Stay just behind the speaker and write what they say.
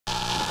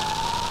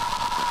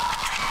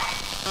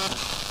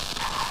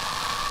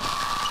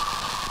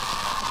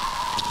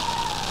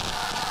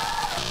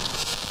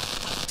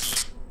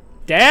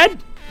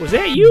Dad? Was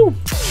that you?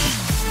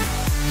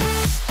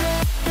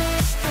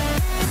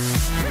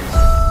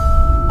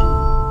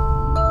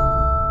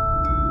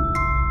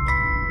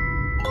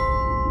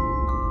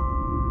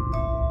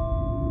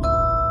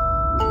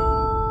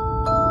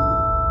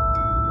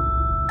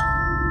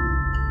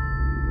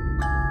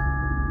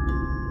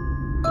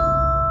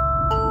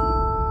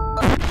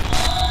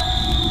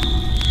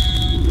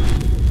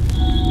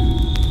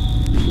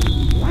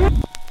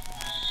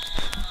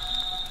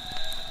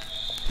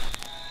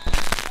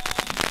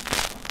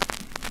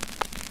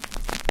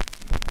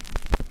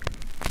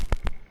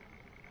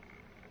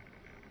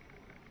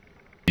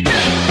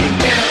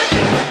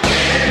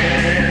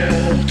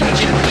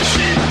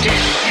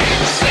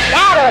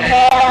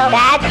 Tattletail,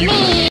 that's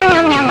me!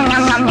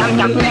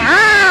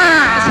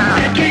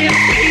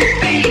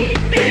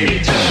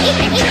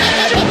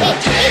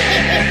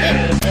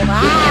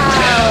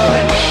 Wow!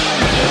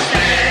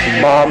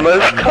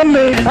 Mama's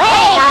coming!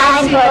 Hang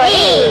on,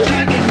 please!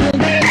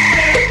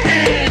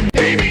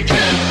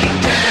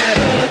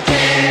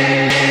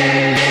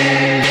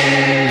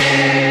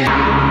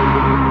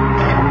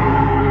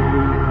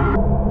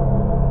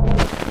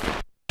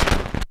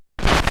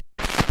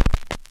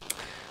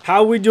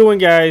 How we doing,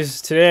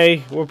 guys?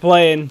 Today we're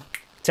playing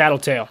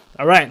Tattletail.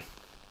 Alright.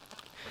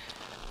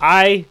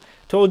 I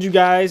told you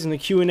guys in the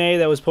Q&A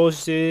that was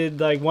posted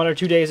like 1 or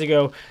 2 days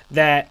ago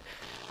that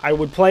I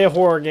would play a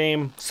horror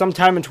game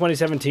sometime in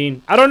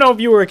 2017. I don't know if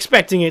you were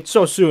expecting it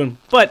so soon,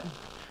 but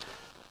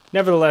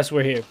nevertheless,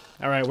 we're here.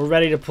 Alright, we're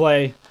ready to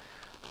play.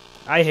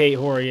 I hate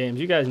horror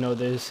games. You guys know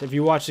this. If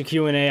you watch the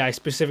Q&A, I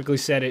specifically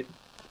said it.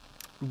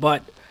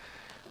 But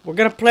we're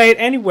gonna play it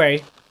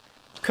anyway,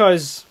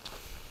 because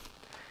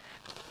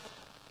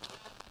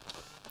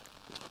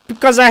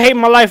I hate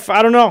my life.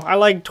 I don't know. I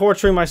like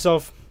torturing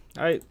myself.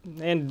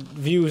 And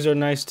views are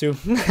nice too.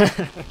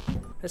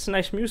 That's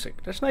nice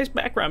music. That's nice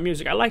background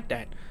music. I like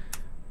that.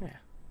 Yeah.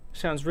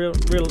 Sounds real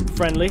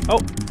friendly. Oh.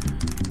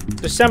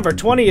 December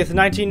 20th,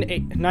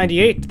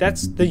 1998.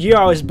 That's the year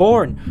I was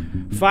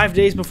born. 5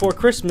 days before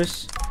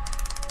Christmas.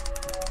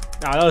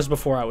 No, that was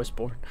before I was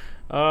born.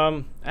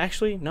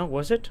 Actually, no,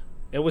 was it?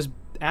 It was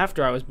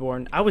after I was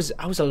born. I was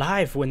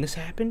alive when this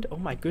happened. Oh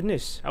my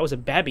goodness. I was a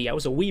babby. I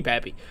was a wee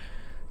babby.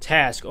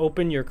 Task: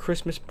 open your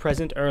Christmas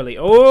present early.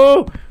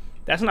 Oh,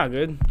 that's not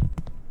good.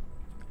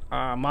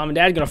 Mom and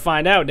Dad gonna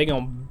find out. They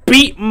gonna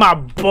beat my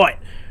butt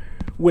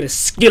with a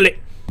skillet.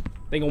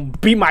 They gonna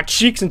beat my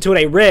cheeks until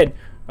they red.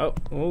 Oh,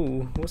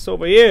 what's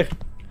over here?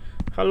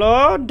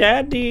 Hello,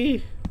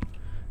 Daddy.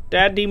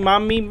 Daddy,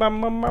 mommy,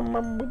 mama,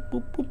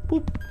 boop, boop,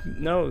 boop.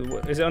 No,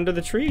 is it under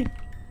the tree?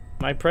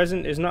 My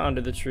present is not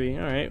under the tree.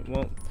 All right,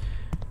 well,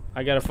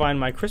 I gotta find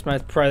my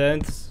Christmas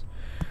presents.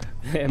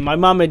 And my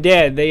mom and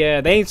dad, they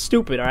ain't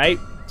stupid, all right?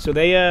 So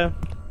they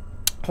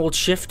hold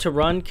shift to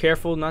run,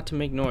 careful not to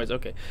make noise.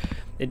 Okay,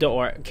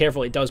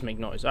 careful, it does make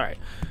noise. All right.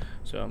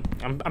 So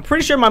I'm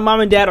pretty sure my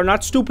mom and dad are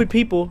not stupid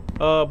people,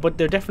 but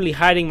they're definitely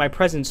hiding my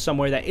presents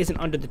somewhere that isn't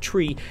under the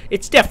tree.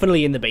 It's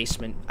definitely in the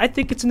basement. I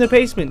think it's in the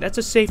basement. That's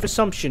a safe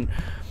assumption,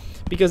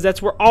 because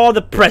that's where all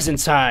the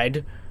presents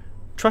hide.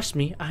 Trust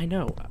me, I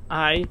know.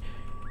 I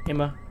am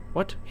a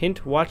what?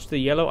 Hint: watch the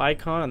yellow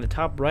icon on the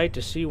top right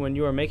to see when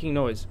you are making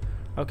noise.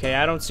 Okay,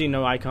 I don't see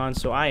no icon,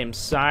 so I am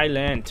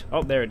silent.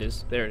 Oh, there it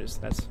is. There it is.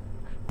 That's...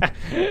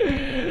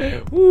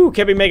 Ooh,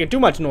 can't be making too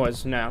much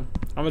noise now.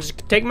 I'm gonna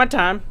just take my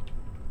time.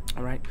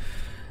 Alright.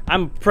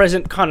 I'm a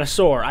present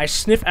connoisseur. I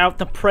sniff out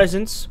the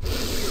presents.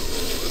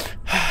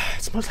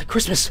 It smells like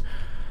Christmas.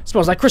 It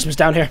smells like Christmas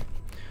down here.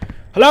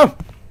 Hello?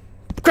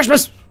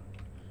 Christmas!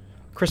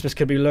 Christmas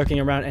could be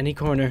lurking around any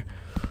corner.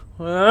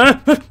 I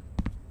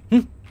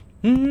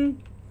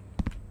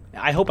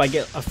hope I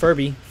get a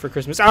Furby for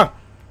Christmas. Ah!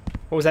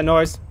 What was that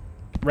noise?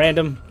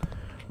 Random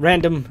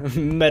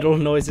metal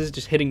noises,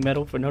 just hitting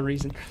metal for no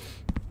reason.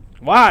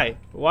 Why?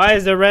 Why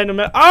is there random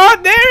metal? Oh,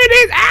 there it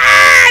is! Ah,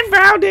 I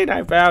found it!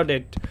 I found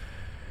it.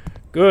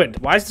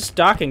 Good. Why is the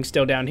stocking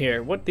still down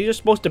here? What? These are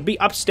supposed to be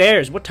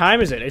upstairs. What time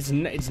is it?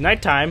 It's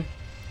nighttime.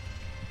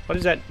 What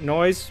is that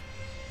noise?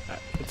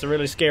 It's a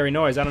really scary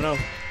noise. I don't know.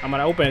 I'm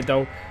gonna open it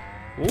though.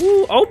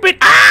 Ooh, open!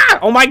 Ah!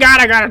 Oh my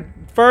God! I got a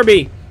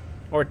Furby,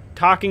 or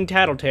talking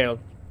Tattletail.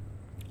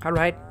 All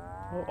right.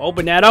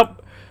 Open that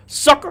up,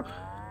 sucker!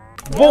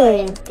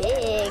 Boom!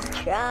 Big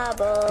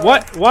trouble.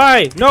 What?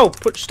 Why? No!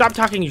 Stop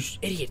talking, you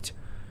idiot!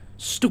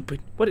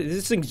 Stupid! What?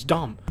 This thing's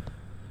dumb.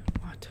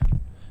 What?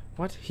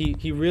 What?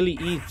 He really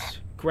eats.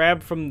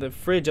 Grab from the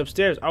fridge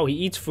upstairs. Oh, he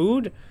eats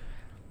food?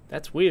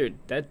 That's weird.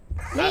 That.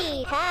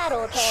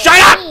 Shut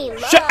up!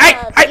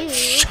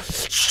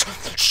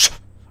 Shh!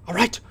 All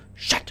right,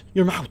 shut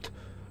your mouth.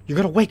 You're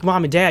gonna wake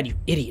Mom and Dad, you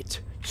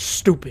idiot!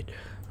 Stupid.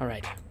 All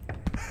right.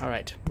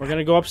 Alright, we're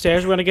gonna go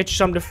upstairs. We're gonna get you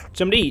something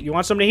to eat. You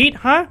want something to eat,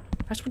 huh?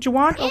 That's what you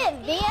want? Give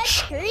me a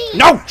treat.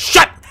 No,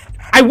 shut!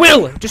 I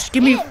will! Just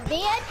give me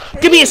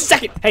a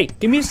second. Hey,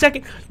 give me a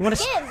second. You wanna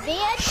Give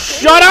me a treat.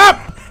 Shut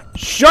up!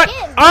 Shut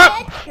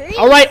up!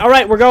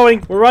 Alright, we're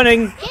going. We're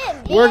running.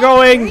 We're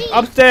going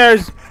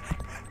upstairs.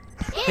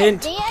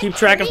 Hint, keep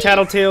track of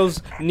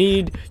Tattletail's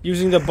need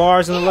using the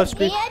bars on the left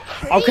screen.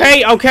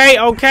 Okay, okay,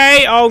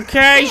 okay,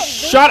 okay.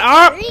 Shut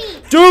up.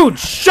 Dude,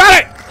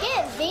 shut it.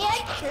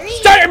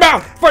 Shut your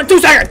mouth for 2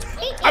 seconds.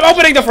 I'm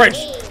opening the fridge.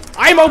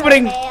 I'm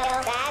opening.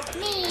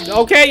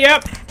 Okay,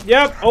 yep.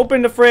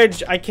 Open the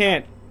fridge. I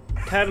can't.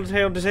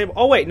 Tattletail disabled.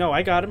 Oh, wait, no,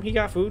 I got him. He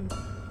got food.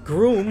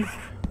 Groom.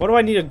 What do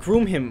I need to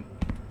groom him?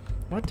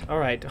 What?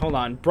 Alright, hold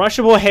on.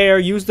 Brushable hair.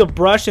 Use the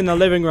brush in the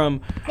living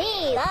room.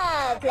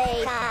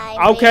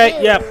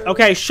 Okay, yep.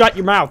 Okay, shut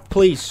your mouth,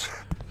 please.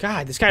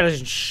 God, this guy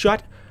doesn't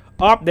shut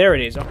up. There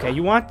it is. Okay,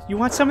 you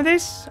want some of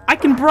this? I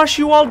can brush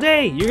you all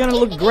day. You're gonna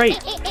look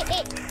great.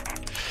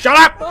 Shut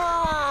up!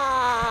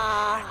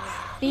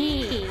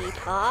 Can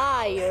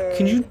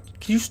you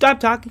stop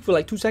talking for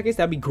like 2 seconds?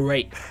 That'd be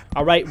great.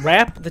 Alright,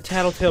 wrap the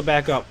Tattletail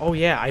back up. Oh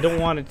yeah, I don't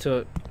want it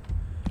to...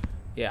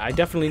 Yeah, I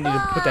definitely need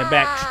to put that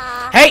back.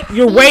 Hey,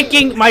 you're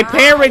waking my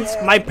parents.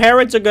 My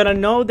parents are gonna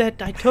know that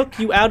I took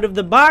you out of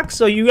the box,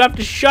 so you have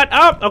to shut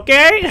up,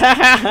 okay?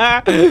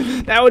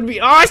 That would be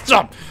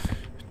awesome.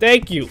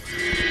 Thank you.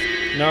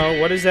 No,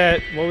 what is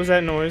that? What was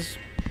that noise?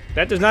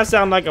 That does not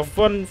sound like a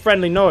fun,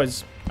 friendly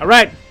noise. All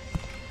right.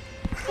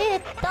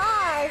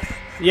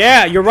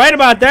 Yeah, you're right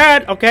about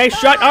that. Okay,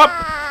 shut up.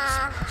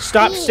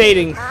 Stop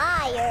stating.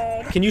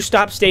 Can you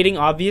stop stating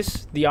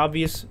the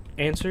obvious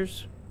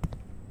answers?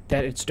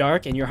 That it's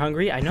dark and you're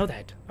hungry? I know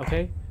that,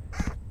 okay?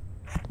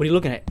 What are you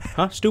looking at?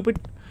 Huh, stupid?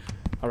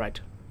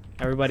 Alright.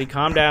 Everybody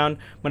calm down.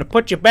 I'm gonna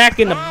put you back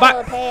in the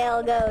box.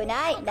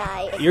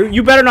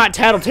 You better not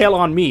Tattletail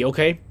on me,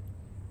 okay?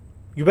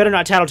 You better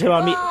not Tattletail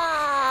on me.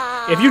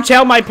 If you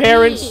tell my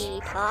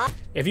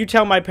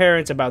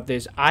parents about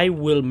this, I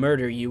will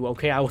murder you,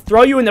 okay? I will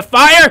throw you in the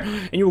fire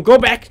and you will go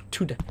back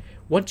to the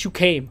once you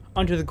came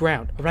under the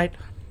ground, alright?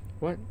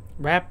 What?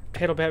 Wrap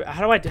Tattletail.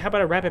 How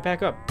about I wrap it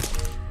back up?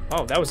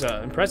 Oh, that was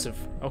impressive.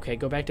 Okay,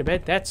 go back to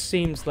bed. That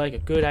seems like a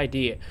good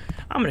idea.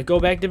 I'm gonna go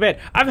back to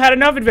bed. I've had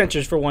enough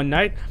adventures for one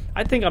night.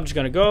 I think I'm just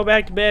gonna go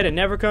back to bed and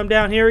never come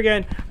down here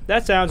again.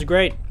 That sounds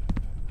great.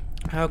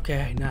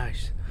 Okay,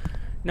 nice.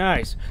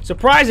 Nice.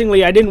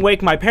 Surprisingly, I didn't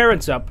wake my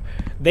parents up.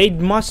 They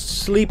must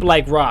sleep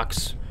like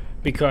rocks.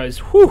 Because,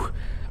 whew,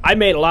 I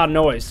made a lot of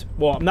noise.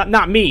 Well,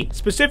 not me.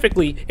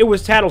 Specifically, it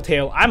was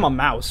Tattletail. I'm a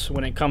mouse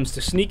when it comes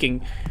to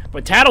sneaking.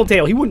 But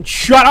Tattletail, he wouldn't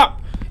shut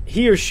up.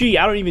 He or she,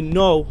 I don't even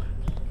know.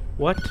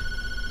 What?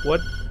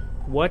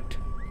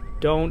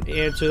 Don't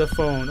answer the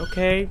phone,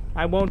 okay?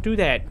 I won't do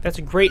that. That's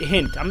a great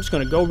hint. I'm just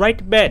gonna go right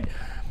to bed.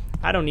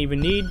 I don't even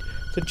need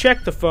to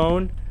check the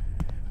phone.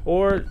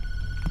 Or,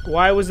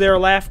 why was there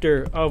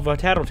laughter of a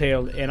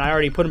Tattletail and I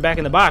already put him back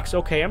in the box?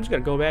 Okay, I'm just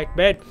gonna go back to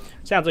bed.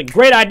 Sounds like a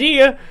great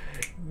idea.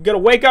 Gonna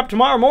wake up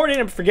tomorrow morning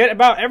and forget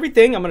about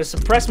everything. I'm gonna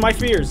suppress my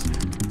fears.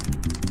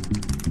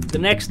 The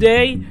next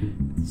day,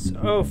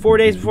 4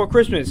 days before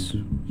Christmas.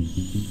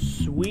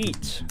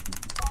 Sweet.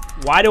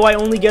 Why do I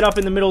only get up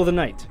in the middle of the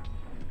night?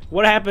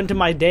 What happened to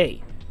my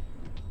day?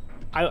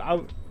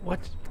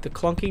 What? The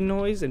clunking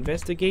noise?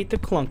 Investigate the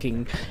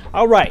clunking.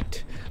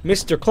 Alright.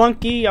 Mr.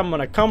 Clunky, I'm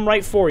gonna come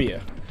right for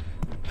you.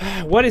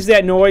 What is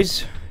that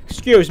noise?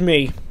 Excuse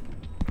me.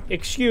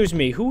 Excuse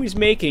me. Who is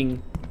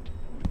making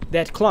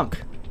that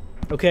clunk?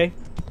 Okay?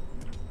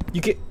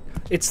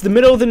 It's the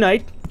middle of the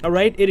night.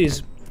 Alright? It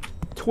is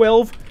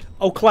 12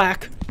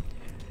 o'clock.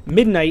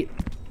 Midnight.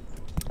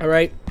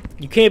 Alright?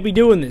 You can't be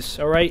doing this,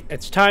 alright?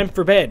 It's time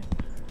for bed.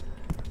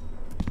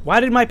 Why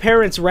did my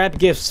parents wrap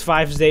gifts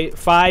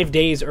 5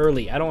 days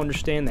early? I don't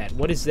understand that.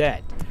 What is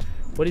that?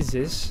 What is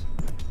this?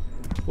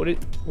 What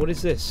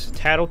is this?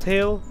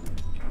 Tattletail?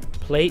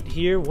 Plate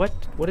here? What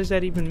does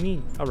that even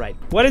mean? Alright.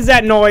 What is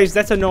that noise?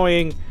 That's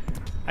annoying.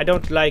 I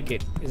don't like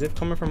it. Is it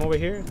coming from over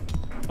here?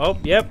 Oh,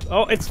 yep.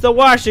 Oh, it's the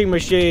washing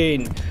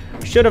machine.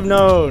 Should have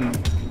known.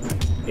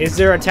 Is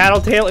there a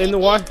Tattletail in the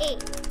wash?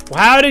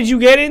 How did you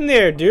get in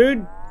there,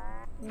 dude?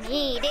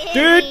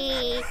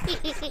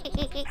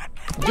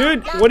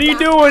 Dude, what are you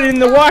doing in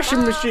the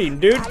washing machine,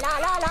 dude?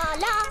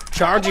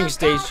 Charging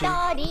station.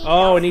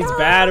 Oh, it needs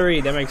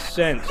battery. That makes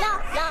sense.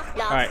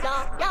 Alright.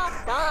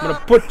 I'm gonna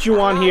put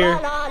you on here.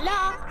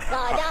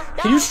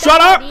 Can you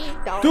shut up?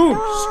 Dude,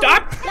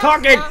 stop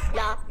talking.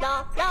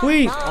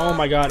 Please. Oh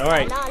my god.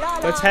 Alright.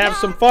 Let's have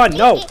some fun.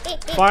 No.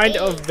 Find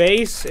a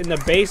vase in the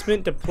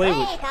basement to play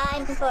with.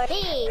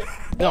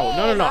 No.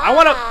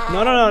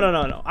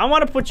 I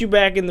wanna put you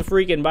back in the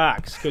freaking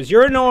box. Because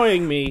you're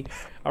annoying me.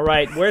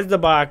 Alright, where's the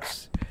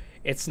box?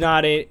 It's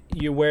not it.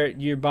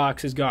 Your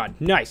box is gone.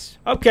 Nice.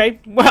 Okay.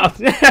 Well,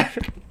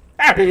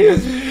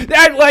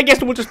 I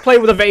guess we'll just play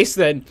with a vase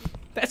then.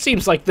 That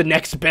seems like the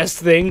next best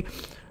thing.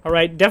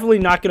 Alright, definitely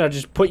not gonna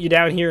just put you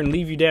down here and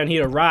leave you down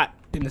here to rot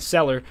in the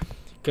cellar.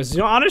 Because, you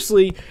know,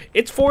 honestly,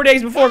 it's 4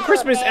 days before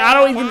Christmas and I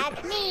don't even...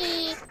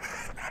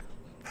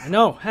 I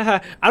know.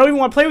 I don't even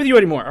want to play with you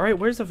anymore. Alright,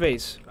 where's the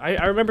vase?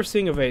 I remember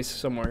seeing a vase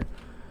somewhere.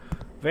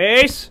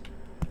 Vase?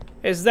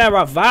 Is there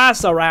a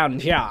vase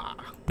around here?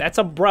 That's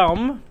a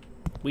broom.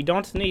 We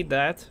don't need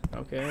that.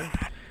 Okay.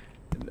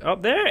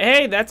 Up there?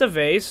 Hey, that's a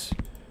vase.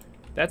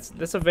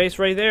 That's a vase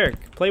right there.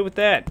 Play with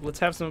that. Let's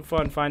have some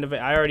fun. Find a vase.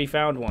 I already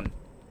found one,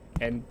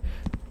 and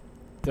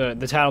the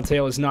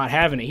Tattletail is not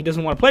having it. He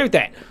doesn't want to play with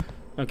that.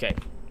 Okay.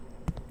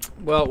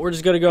 Well, we're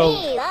just gonna go.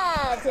 We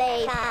love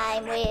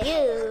playtime with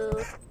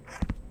you.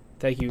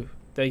 Thank you.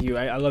 Thank you.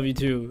 I love you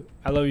too.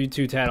 I love you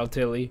too,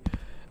 Tattletail.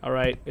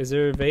 Alright, is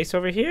there a vase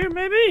over here,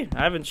 maybe?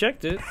 I haven't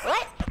checked it.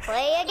 Let's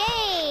play a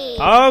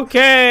game.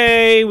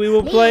 Okay, we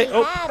will play.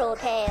 Oh,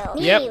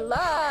 Tattletail. yep. We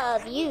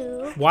love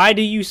you. Why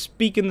do you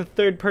speak in the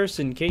third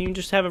person? Can't you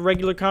just have a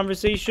regular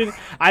conversation?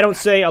 I don't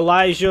say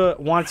Elijah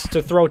wants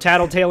to throw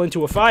Tattletail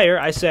into a fire.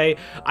 I say,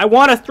 I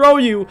want to throw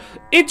you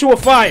into a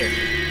fire.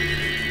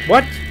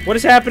 What? What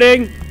is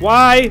happening?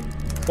 Why?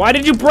 Why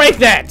did you break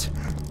that?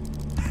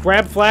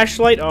 Grab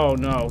flashlight? Oh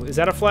no. Is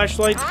that a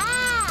flashlight?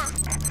 Ah.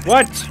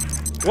 What?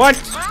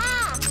 What?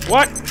 Ah.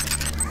 What?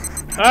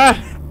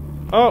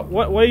 Oh,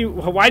 what are you?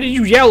 Why did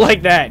you yell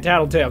like that,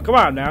 Tattletail? Come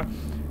on now.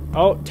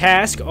 Oh,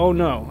 task. Oh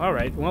no. All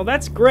right. Well,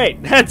 that's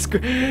great. That's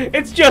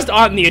it's just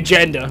on the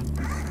agenda.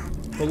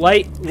 The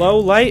light, low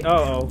light.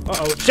 Uh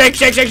oh. Shake,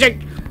 shake, shake, shake.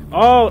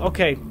 Oh,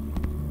 okay.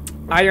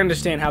 I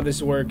understand how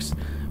this works.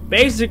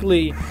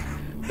 Basically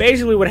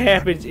what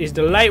happens is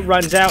the light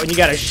runs out and you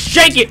gotta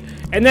shake it,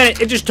 and then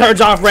it just turns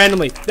off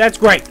randomly. That's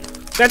great.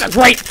 That's a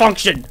great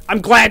function.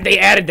 I'm glad they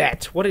added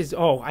that. What is?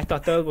 Oh, I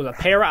thought that was a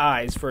pair of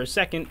eyes for a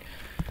second.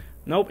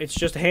 Nope, it's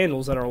just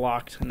handles that are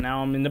locked. And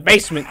now I'm in the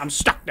basement. I'm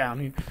stuck down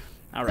here.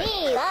 All right.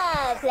 We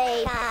love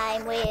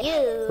playtime with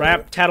you.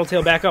 Wrap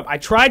Tattletail back up. I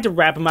tried to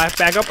wrap him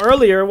back up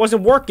earlier. It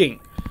wasn't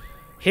working.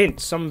 Hint: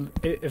 some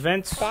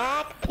events.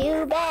 Back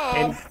to bed.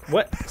 And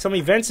what? Some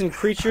events and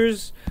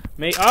creatures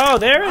may. Oh,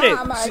 there it is.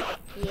 Mama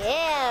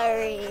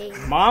scary.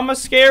 Mama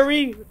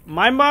scary?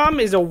 My mom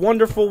is a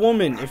wonderful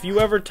woman. If you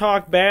ever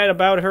talk bad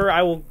about her,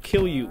 I will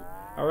kill you.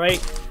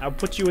 Alright? I'll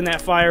put you in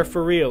that fire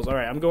for reals.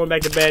 Alright, I'm going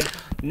back to bed.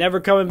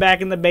 Never coming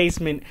back in the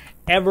basement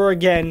ever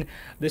again.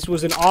 This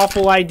was an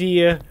awful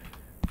idea.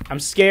 I'm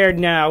scared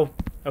now.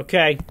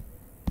 Okay.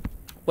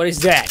 What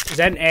is that? Is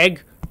that an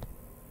egg?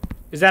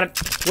 Is that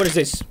a... What is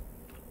this?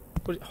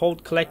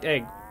 Hold, collect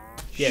egg.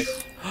 Yes.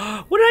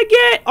 What did I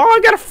get? Oh, I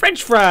got a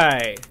French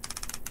fry.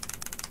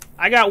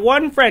 I got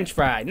one French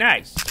fry.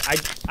 Nice.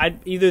 I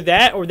either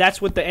that or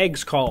that's what the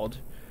egg's called.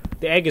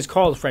 The egg is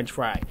called French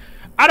fry.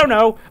 I don't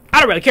know.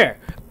 I don't really care.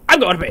 I'm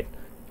going to bed.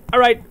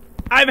 Alright.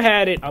 I've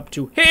had it up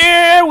to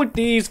here with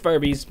these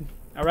Furbies.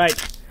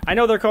 Alright. I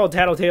know they're called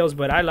Tattletails,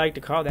 but I like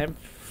to call them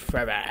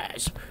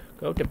Furbies.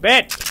 Go to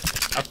bed.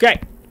 Okay.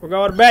 We're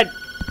going to bed.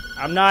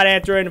 I'm not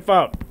answering the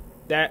phone.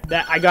 That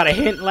I got a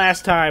hint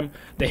last time.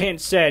 The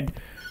hint said,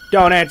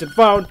 don't answer the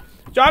phone.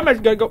 So I'm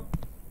just gonna go.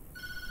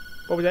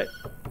 What was that?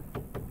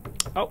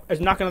 Oh,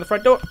 it's knocking on the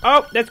front door.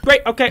 Oh, that's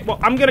great. Okay, well,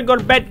 I'm gonna go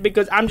to bed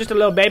because I'm just a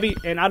little baby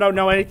and I don't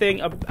know anything.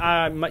 You're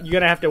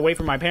gonna have to wait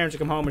for my parents to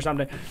come home or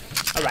something.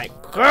 All right,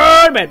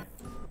 go to bed.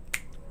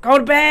 Go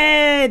to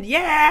bed.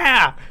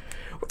 Yeah,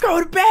 we're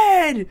going to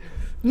bed.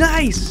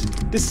 Nice.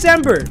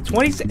 December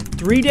 26th,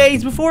 3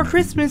 days before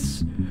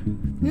Christmas.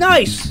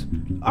 Nice.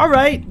 All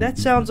right, that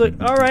sounds like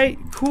all right.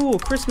 Cool.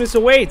 Christmas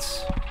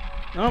awaits.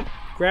 Oh,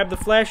 grab the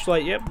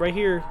flashlight. Yep, right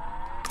here.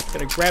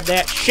 Gotta grab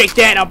that. Shake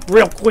that up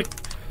real quick.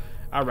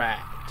 All right.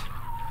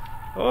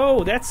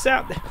 Oh, that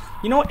sound.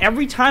 You know,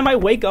 every time I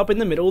wake up in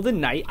the middle of the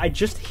night, I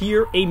just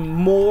hear a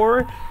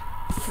more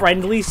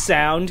friendly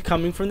sound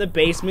coming from the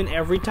basement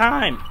every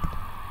time.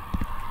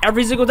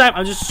 Every single time.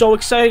 I'm just so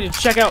excited to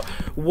check out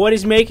what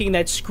is making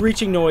that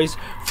screeching noise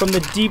from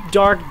the deep,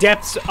 dark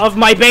depths of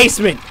my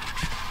basement.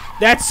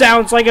 That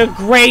sounds like a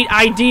great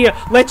idea.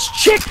 Let's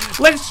check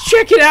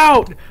it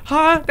out.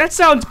 Huh? That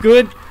sounds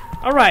good.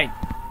 All right.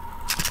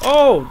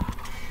 Oh,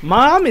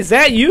 Mom, is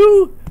that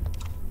you?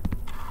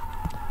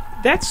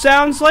 That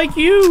sounds like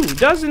you,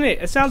 doesn't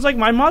it? It sounds like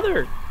my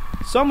mother.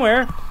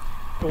 Somewhere.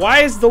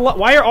 Why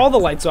are all the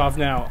lights off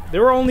now?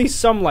 There were only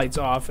some lights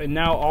off, and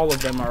now all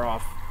of them are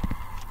off.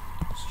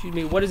 Excuse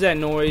me, what is that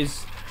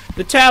noise?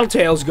 The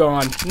Tattletail's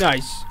gone.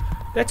 Nice.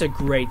 That's a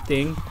great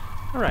thing.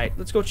 Alright,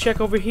 let's go check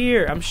over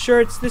here. I'm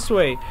sure it's this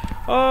way.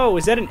 Oh,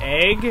 is that an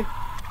egg?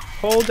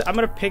 Hold, I'm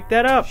gonna pick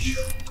that up.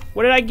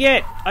 What did I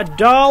get? A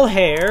doll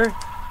hair?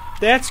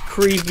 That's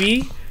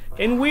creepy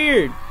and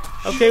weird.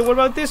 Okay, what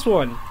about this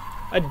one?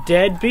 A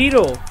dead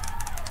beetle.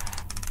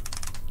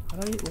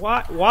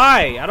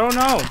 Why? I don't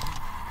know.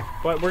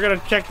 But we're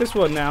gonna check this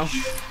one now.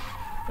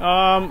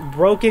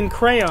 Broken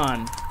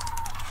crayon.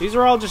 These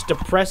are all just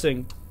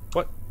depressing.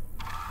 What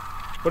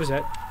is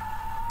that?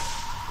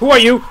 Who are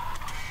you?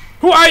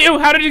 Who are you?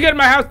 How did you get in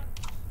my house?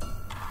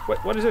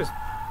 What is this?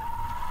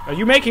 Are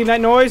you making that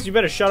noise? You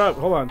better shut up.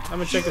 Hold on. I'm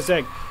gonna check this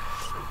egg.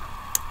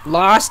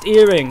 Lost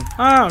earring.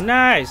 Oh,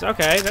 nice.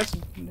 Okay, that's...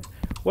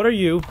 What are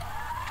you?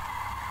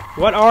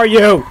 What are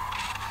you?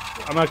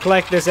 I'm gonna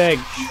collect this egg.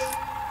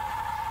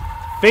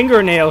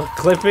 Fingernail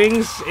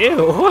clippings.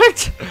 Ew,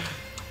 what?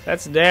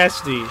 That's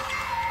nasty.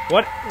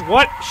 What?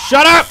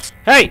 Shut up!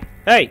 Hey!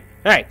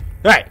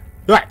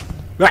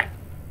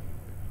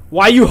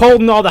 Why are you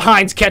holding all the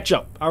Heinz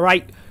ketchup?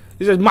 Alright?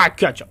 This is my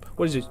ketchup.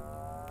 What is this?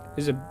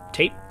 This is a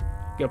tape?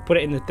 You gotta put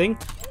it in the thing?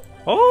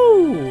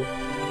 Oh!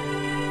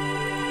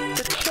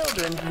 The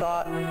children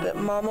thought that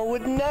Mama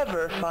would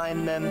never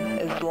find them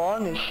as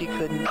long as she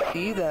couldn't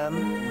see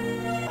them.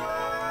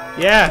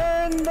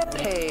 Yeah. Turn the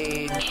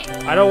page.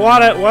 I don't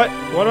want it. What?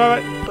 What about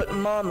it? But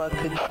Mama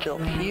could still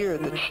hear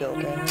the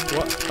children.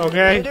 What?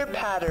 Okay. The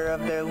pitter-patter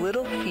of their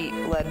little feet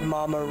led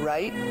Mama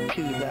right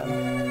to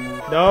them.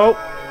 No.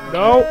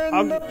 No.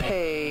 Turn the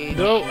page.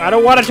 No. I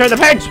don't want to turn the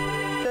page.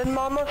 Then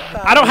Mama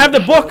found I don't have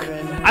the book.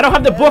 I don't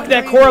have the book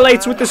that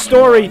correlates with the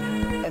story.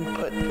 And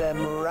put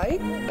them right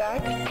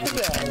back to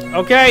bed.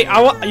 Okay,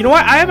 you know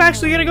what? I am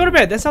actually gonna go to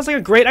bed. That sounds like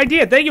a great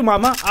idea. Thank you,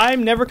 Mama.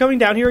 I'm never coming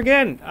down here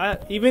again.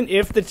 Even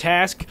if the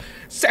task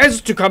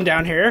says to come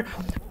down here,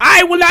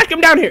 I will not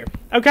come down here.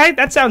 Okay?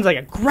 That sounds like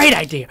a great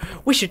idea.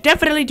 We should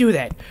definitely do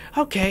that.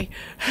 Okay.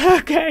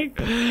 Okay.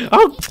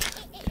 Oh,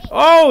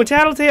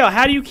 Tattletail,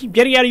 how do you keep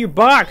getting out of your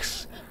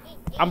box?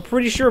 I'm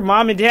pretty sure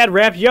Mom and Dad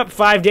wrapped you up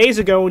 5 days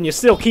ago and you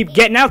still keep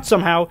getting out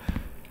somehow.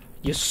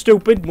 You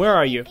stupid. Where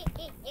are you?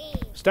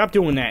 Stop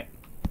doing that.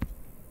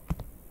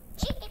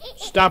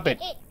 Stop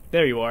it.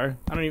 There you are.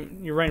 I don't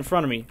even... You're right in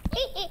front of me.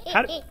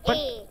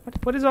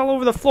 What is all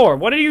over the floor?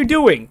 What are you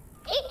doing?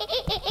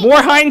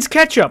 More Heinz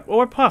ketchup.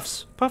 Or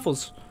Puffs.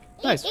 Puffles.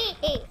 Nice.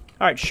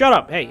 Alright, shut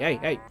up. Hey, hey,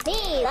 hey. We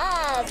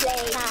love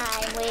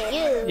playtime with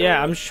you.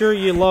 Yeah, I'm sure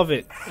you love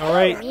it.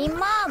 Alright. Me,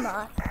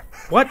 Mama.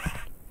 What?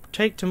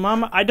 Take to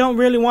Mama? I don't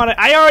really want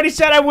to... I already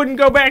said I wouldn't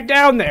go back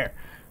down there.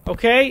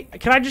 Okay?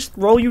 Can I just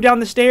roll you down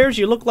the stairs?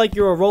 You look like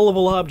you're a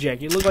rollable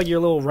object. You look like you're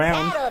a little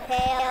round.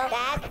 Tattletail,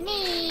 that's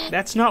me.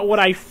 That's not what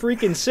I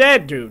freaking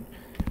said, dude.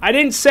 I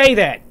didn't say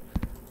that.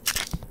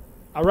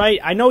 Alright?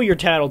 I know you're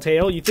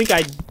Tattletail. You think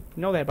I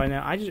know that by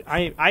now.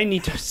 I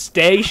need to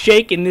stay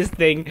shaking this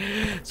thing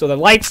so the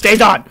light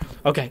stays on.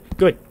 Okay,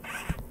 good.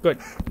 Good.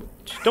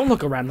 Just don't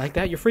look around like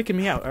that. You're freaking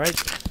me out, alright?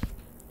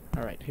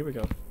 Alright, here we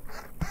go.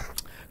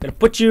 Gonna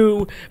put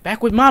you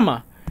back with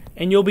Mama.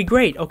 And you'll be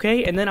great,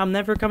 okay? And then I'm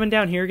never coming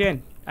down here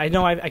again. I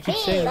know, I keep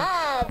saying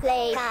that. Love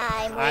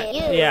playtime with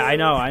you. Yeah, I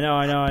know.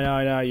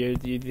 You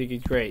think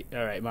it's great.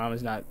 Alright,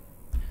 Mama's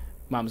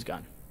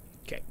gone.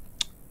 Okay.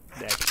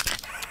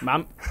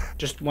 Mom,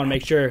 just want to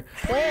make sure.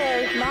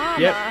 Where's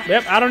Mama?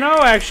 Yep, I don't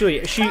know,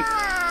 actually. She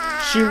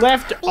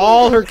left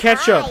all her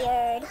ketchup.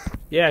 Tired.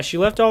 Yeah, she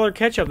left all her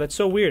ketchup. That's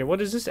so weird. What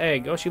is this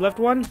egg? Oh, she left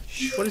one?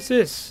 What is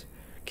this?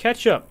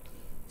 Ketchup.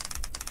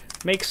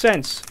 Makes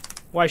sense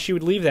why she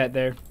would leave that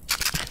there.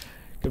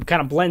 It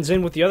kind of blends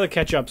in with the other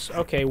ketchups.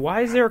 Okay,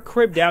 why is there a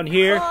crib down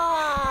here?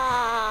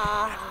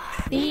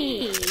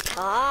 Be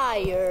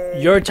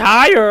tired. You're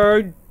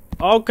tired?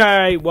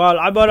 Okay, well,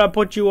 I'm gonna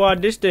put you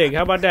on this thing.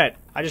 How about that?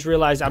 I just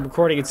realized I'm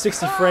recording at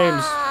 60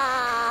 frames.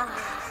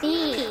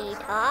 Be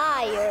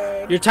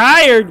tired. You're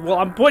tired? Well,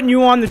 I'm putting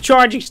you on the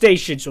charging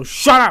station, so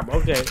shut up.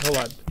 Okay, hold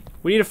on.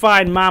 We need to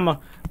find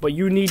Mama, but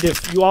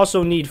you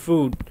also need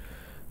food.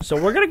 So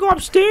we're gonna go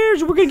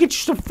upstairs. We're gonna get you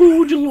some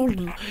food,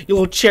 you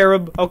little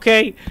cherub.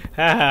 Okay?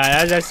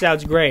 That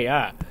sounds great.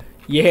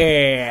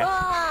 Yeah.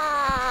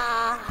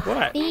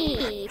 What?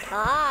 Be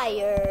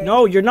tired.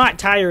 No, you're not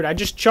tired. I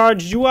just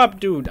charged you up,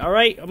 dude. All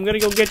right. I'm gonna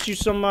go get you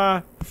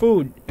some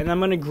food, and I'm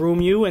gonna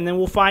groom you, and then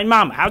we'll find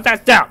Mama. How's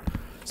that sound?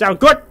 Sound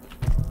good?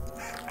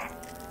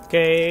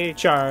 Okay,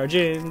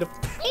 charging the.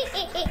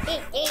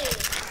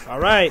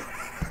 All right.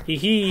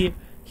 Hee.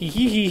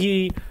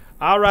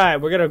 Alright,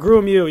 we're gonna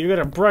groom you. You're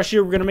gonna brush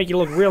you. We're gonna make you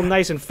look real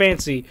nice and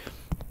fancy.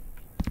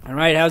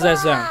 Alright, how's that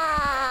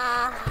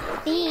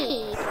sound?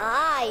 Be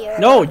tired.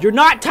 No, you're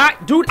not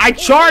tired. Dude, I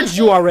charged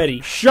you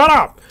already. Shut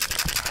up.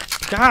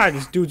 God,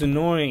 this dude's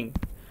annoying.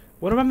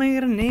 What am I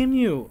gonna name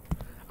you?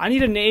 I need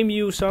to name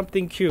you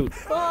something cute.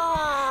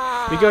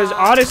 Because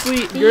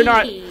honestly, you're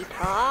not...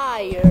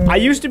 Tired. I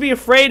used to be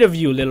afraid of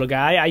you, little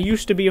guy. I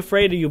used to be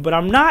afraid of you, but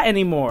I'm not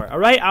anymore.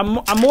 Alright? I'm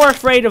more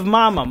afraid of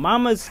Mama.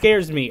 Mama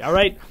scares me,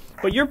 alright?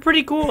 But you're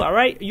pretty cool,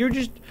 alright? You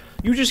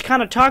just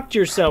kind of talk to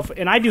yourself,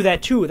 and I do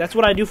that too. That's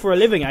what I do for a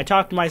living. I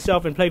talk to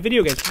myself and play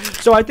video games.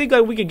 So I think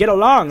we could get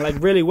along,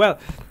 like, really well.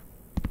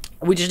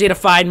 We just need to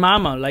find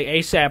Mama, like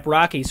ASAP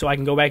Rocky, so I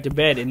can go back to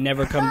bed and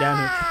never come down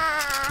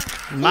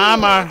here.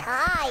 Mama!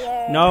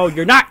 No,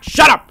 you're not!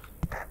 Shut up!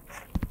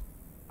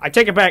 I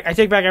take it back. I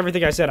take back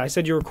everything I said. I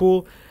said you were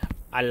cool.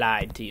 I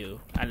lied to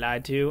you.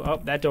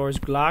 Oh, that door's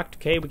locked.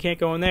 Okay, we can't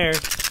go in there.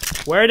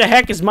 Where the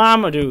heck is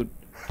Mama, dude?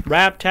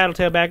 Wrap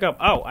Tattletail back up.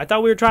 Oh, I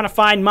thought we were trying to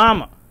find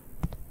Mama.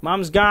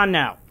 Mom's gone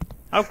now.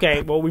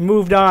 Okay, well, we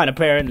moved on,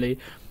 apparently.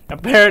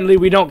 Apparently,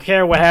 we don't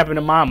care what happened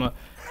to Mama.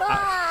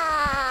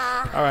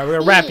 Alright, we're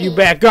gonna wrap you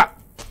back up.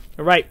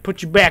 Alright,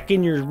 put you back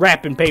in your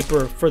wrapping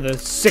paper for the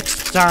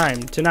 6th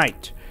time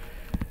tonight.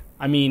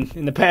 I mean,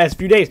 in the past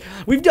few days.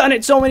 We've done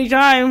it so many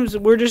times.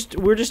 We're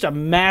just a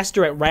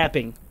master at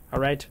rapping.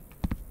 Alright?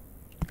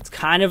 It's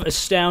kind of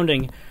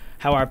astounding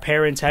how our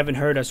parents haven't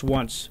heard us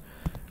once.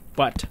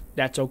 But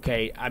that's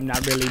okay. I'm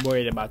not really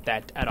worried about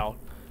that at all.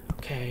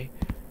 Okay.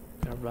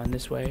 Gotta run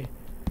this way.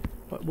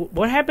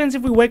 What happens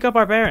if we wake up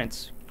our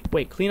parents?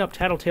 Wait, clean up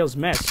Tattletail's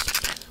mess.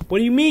 What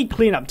do you mean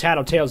clean up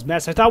Tattletail's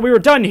mess? I thought we were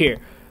done here.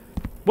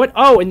 What?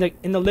 Oh, in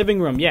the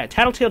living room. Yeah,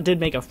 Tattletail did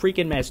make a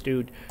freaking mess,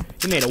 dude.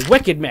 He made a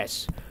wicked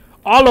mess.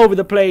 All over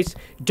the place.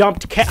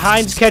 Dumped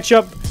Heinz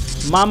ketchup.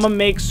 Mama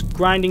makes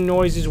grinding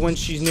noises when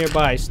she's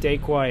nearby. Stay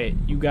quiet.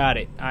 You got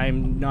it.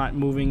 I'm not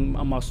moving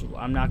a muscle.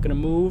 I'm not gonna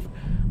move.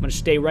 I'm gonna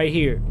stay right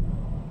here.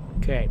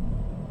 Okay.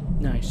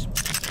 Nice.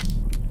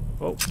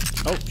 Oh,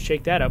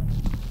 shake that up.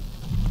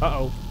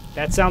 Uh-oh.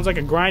 That sounds like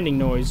a grinding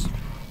noise.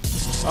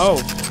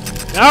 Oh.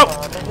 No!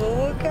 Mama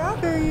will look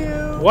after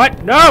you.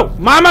 What? No!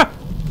 Mama!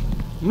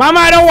 Mama,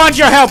 I don't want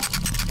your help!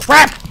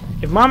 Crap!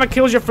 If Mama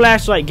kills your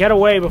flashlight, get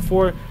away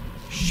before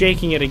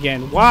shaking it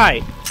again.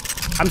 Why?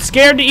 I'm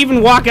scared to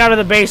even walk out of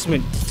the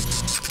basement.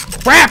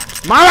 Crap!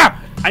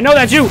 Mama! I know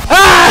that's you!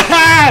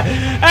 Ah!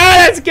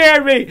 Ah, that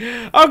scared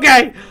me!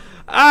 Okay.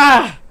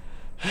 Ah!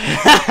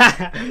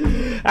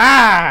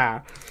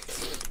 Ah!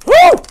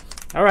 Woo!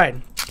 Alright.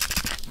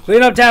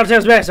 Clean up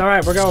Tattletail's mess.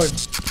 Alright, we're going.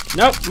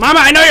 Nope. Mama,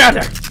 I know you're out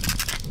there!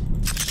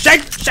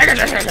 Shake! Shake it!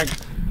 Shake it!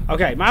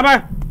 Okay,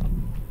 Mama.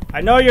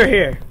 I know you're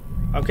here.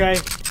 Okay?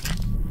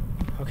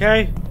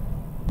 Okay?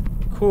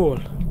 Cool.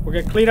 We're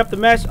gonna clean up the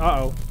mess.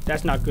 Uh-oh.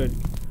 That's not good.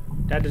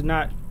 That's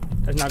not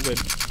good.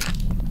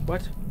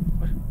 What?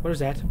 What is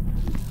that?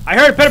 I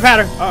heard a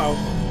pitter-patter! Uh-oh.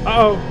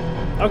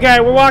 Uh-oh. Okay,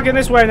 we're walking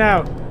this way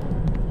now.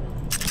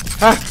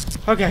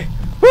 Okay.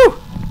 Woo!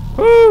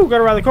 Woo! Go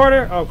around the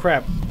corner. Oh,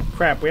 crap.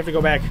 Crap, we have to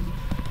go back.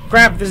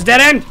 Crap, this is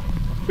dead end!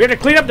 We have to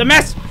clean up the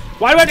mess!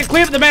 Why do I have to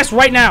clean up the mess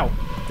right now?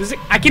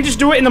 I can just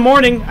do it in the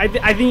morning.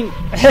 I think...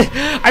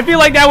 I feel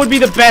like that would be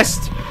the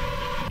best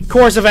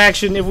course of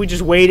action if we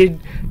just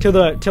waited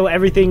till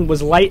everything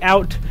was light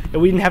out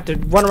and we didn't have to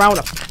run around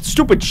with a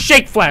stupid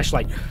shake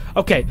flashlight.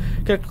 Okay,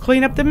 gotta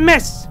clean up the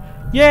mess.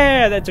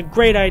 Yeah, that's a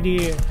great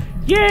idea.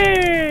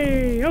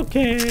 Yay!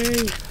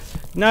 Okay.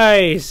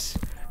 Nice.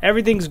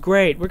 Everything's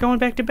great. We're going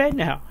back to bed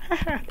now.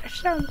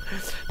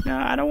 No,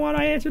 I don't want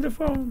to answer the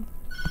phone.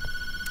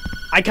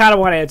 I kind of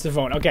want to answer the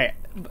phone. Okay.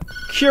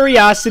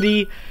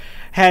 Curiosity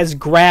has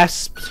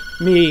grasped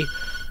me.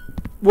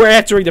 We're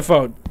answering the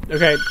phone.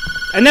 Okay.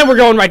 And then we're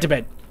going right to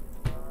bed.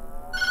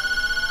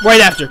 Right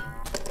after.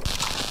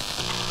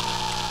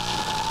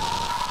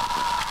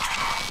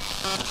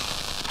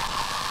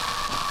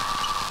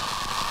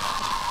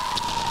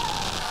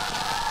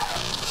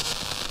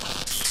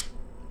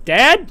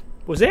 Dad?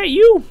 Was that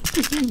you?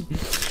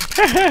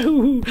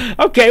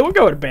 Okay, we're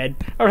going to bed.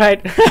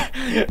 Alright.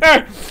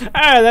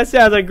 That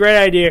sounds like a great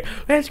idea.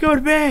 Let's go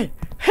to bed.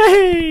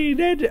 Hey,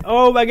 Dad.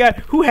 Oh my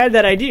god. Who had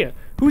that idea?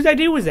 Whose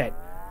idea was that?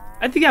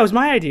 I think that was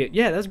my idea.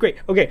 Yeah, that's great.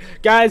 Okay,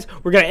 guys,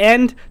 we're going to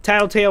end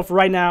Tattletail for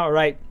right now,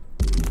 alright?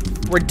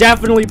 We're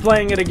definitely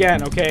playing it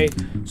again, okay?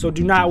 So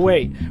do not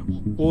wait.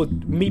 We'll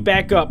meet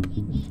back up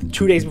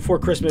 2 days before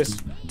Christmas,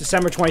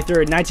 December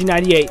 23rd,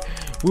 1998.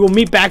 We will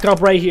meet back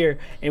up right here,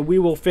 and we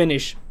will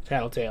finish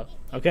Tattletail.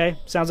 Okay?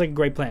 Sounds like a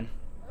great plan.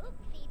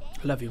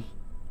 I love you.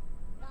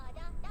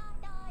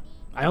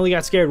 I only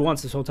got scared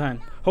once this whole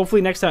time.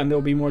 Hopefully next time there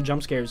will be more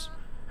jump scares.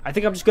 I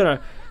think I'm just going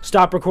to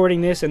stop recording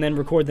this and then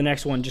record the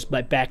next one just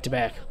like back to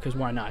back, because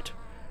why not?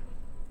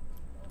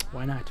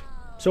 Why not?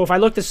 So if I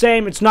look the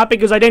same, it's not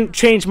because I didn't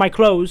change my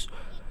clothes.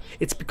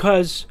 It's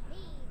because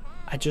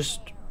I just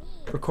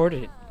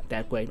recorded it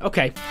that way.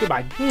 Okay,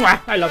 goodbye.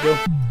 Mwah, I love you.